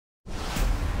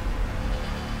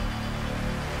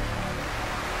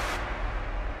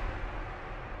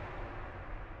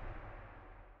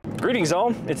Greetings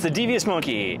all, it's the Devious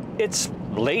Monkey. It's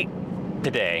late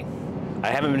today. I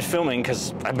haven't been filming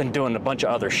because I've been doing a bunch of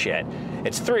other shit.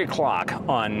 It's 3 o'clock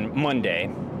on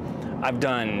Monday. I've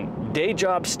done day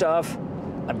job stuff,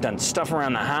 I've done stuff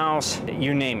around the house,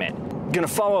 you name it. Gonna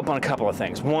follow up on a couple of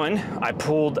things. One, I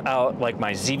pulled out like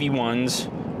my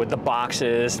ZV-1s with the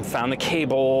boxes and found the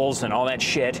cables and all that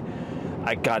shit.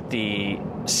 I got the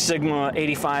Sigma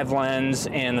 85 lens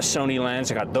and the Sony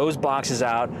lens. I got those boxes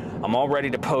out. I'm all ready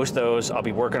to post those. I'll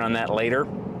be working on that later.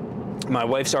 My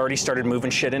wife's already started moving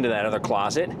shit into that other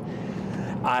closet.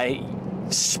 I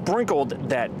sprinkled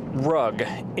that rug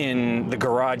in the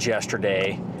garage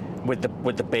yesterday with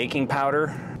the baking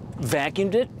powder.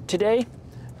 Vacuumed it today.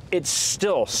 It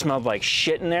still smelled like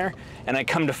shit in there, and I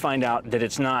come to find out that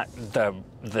it's not the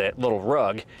little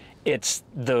rug, it's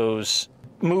those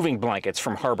moving blankets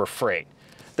from Harbor Freight.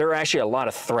 There are actually a lot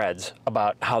of threads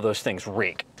about how those things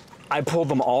reek. I pulled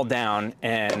them all down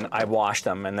and I washed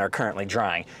them, and they're currently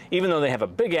drying. Even though they have a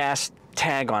big ass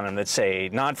tag on them that say,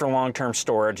 not for long-term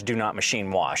storage, do not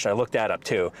machine wash. I looked that up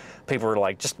too. People were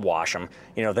like, just wash them.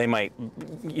 You know, they might,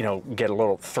 you know, get a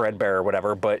little threadbare or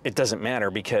whatever, but it doesn't matter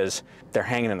because they're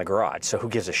hanging in the garage, so who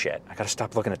gives a shit? I gotta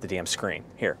stop looking at the damn screen.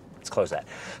 Here, let's close that.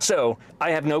 So,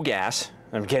 I have no gas.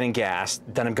 I'm getting gas,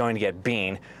 then I'm going to get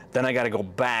bean, then I gotta go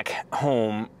back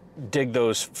home, dig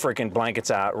those freaking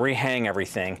blankets out, rehang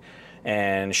everything,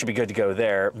 and should be good to go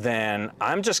there. Then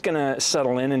I'm just gonna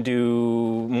settle in and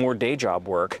do more day job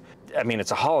work. I mean,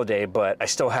 it's a holiday, but I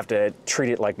still have to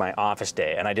treat it like my office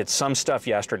day. And I did some stuff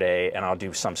yesterday, and I'll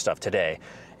do some stuff today.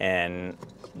 And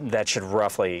that should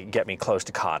roughly get me close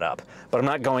to caught up. But I'm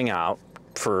not going out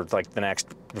for like the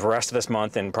rest of this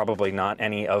month, and probably not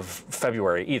any of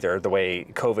February either, the way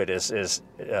COVID is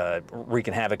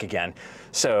wreaking havoc again.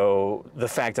 So the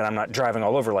fact that I'm not driving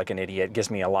all over like an idiot gives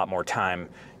me a lot more time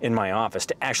in my office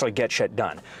to actually get shit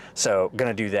done. So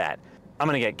gonna do that. I'm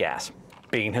gonna get gas.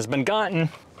 Bean has been gotten.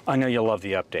 I know you'll love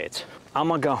the updates. I'm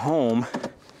gonna go home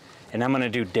and I'm gonna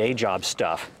do day job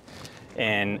stuff.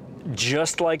 And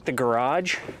just like the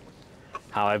garage,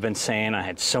 how I've been saying I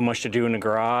had so much to do in the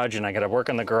garage, and I gotta work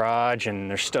on the garage, and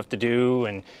there's stuff to do,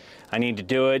 and I need to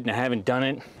do it, and I haven't done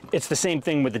it. It's the same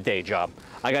thing with the day job.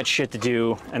 I got shit to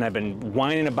do, and I've been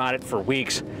whining about it for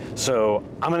weeks, so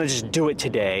I'm gonna just do it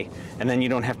today, and then you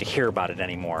don't have to hear about it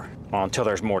anymore, well, until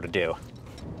there's more to do.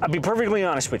 I'll be perfectly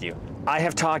honest with you. I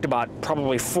have talked about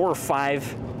probably 4 or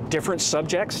 5 different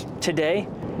subjects today.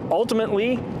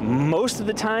 Ultimately, most of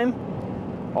the time,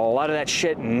 a lot of that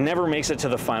shit never makes it to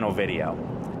the final video.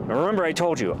 Remember, I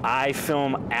told you, I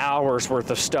film hours worth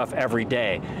of stuff every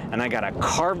day, and I gotta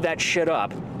carve that shit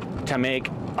up to make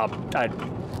a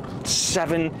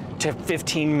 7 to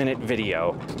 15 minute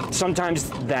video. Sometimes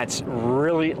that's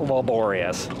really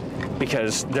laborious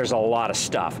because there's a lot of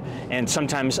stuff. And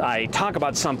sometimes I talk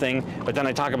about something, but then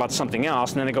I talk about something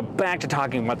else, and then I go back to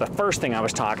talking about the first thing I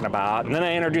was talking about, and then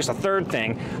I introduce a third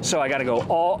thing, so I gotta go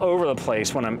all over the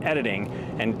place when I'm editing,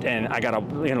 and I gotta,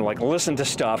 you know, like listen to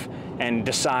stuff and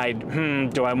decide,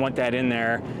 do I want that in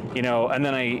there? You know, and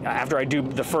then after I do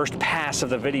the first pass of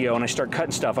the video and I start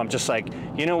cutting stuff, I'm just like,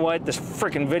 you know what, this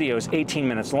freaking video is 18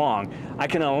 minutes long. I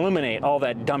can eliminate all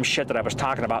that dumb shit that I was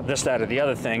talking about, this, that, or the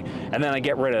other thing, and then I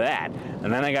get rid of that.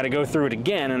 And then I gotta go through it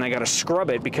again, and I gotta scrub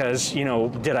it because, you know,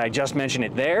 did I just mention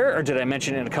it there, or did I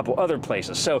mention it in a couple other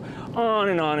places? So on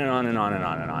and on and on and on and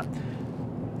on and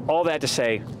on. All that to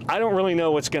say, I don't really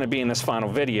know what's gonna be in this final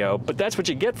video, but that's what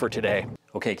you get for today.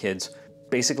 Okay, kids,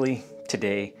 basically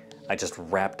today, I just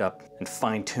wrapped up and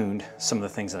fine-tuned some of the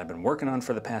things that I've been working on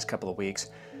for the past couple of weeks.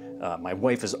 My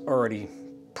wife has already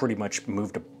pretty much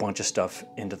moved a bunch of stuff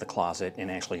into the closet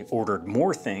and actually ordered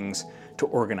more things to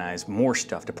organize, more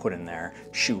stuff to put in there,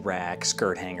 shoe rack,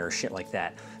 skirt hanger, shit like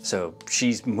that. So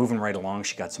she's moving right along.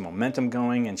 She got some momentum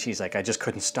going, and she's like, I just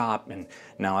couldn't stop, and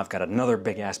now I've got another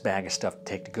big ass bag of stuff to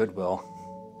take to Goodwill.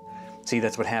 See,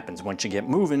 that's what happens. Once you get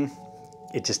moving,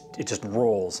 it just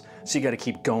rolls. So you gotta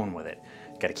keep going with it.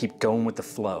 You gotta keep going with the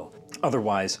flow.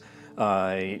 Otherwise,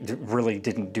 I really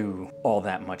didn't do all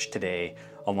that much today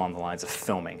along the lines of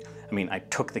filming. I mean, I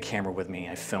took the camera with me,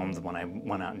 I filmed when I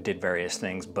went out and did various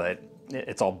things, but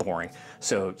it's all boring.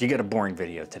 So you get a boring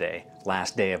video today,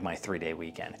 last day of my 3-day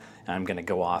weekend. I'm gonna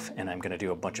go off and I'm gonna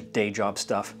do a bunch of day job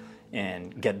stuff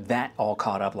and get that all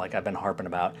caught up like I've been harping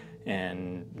about,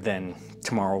 and then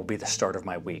tomorrow will be the start of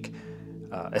my week.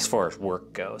 As far as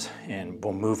work goes, and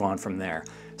we'll move on from there.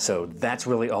 So that's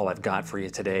really all I've got for you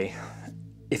today.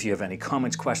 If you have any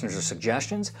comments, questions, or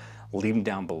suggestions, leave them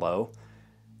down below.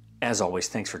 As always,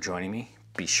 thanks for joining me.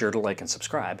 Be sure to like and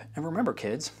subscribe. And remember,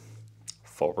 kids,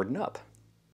 forward and up.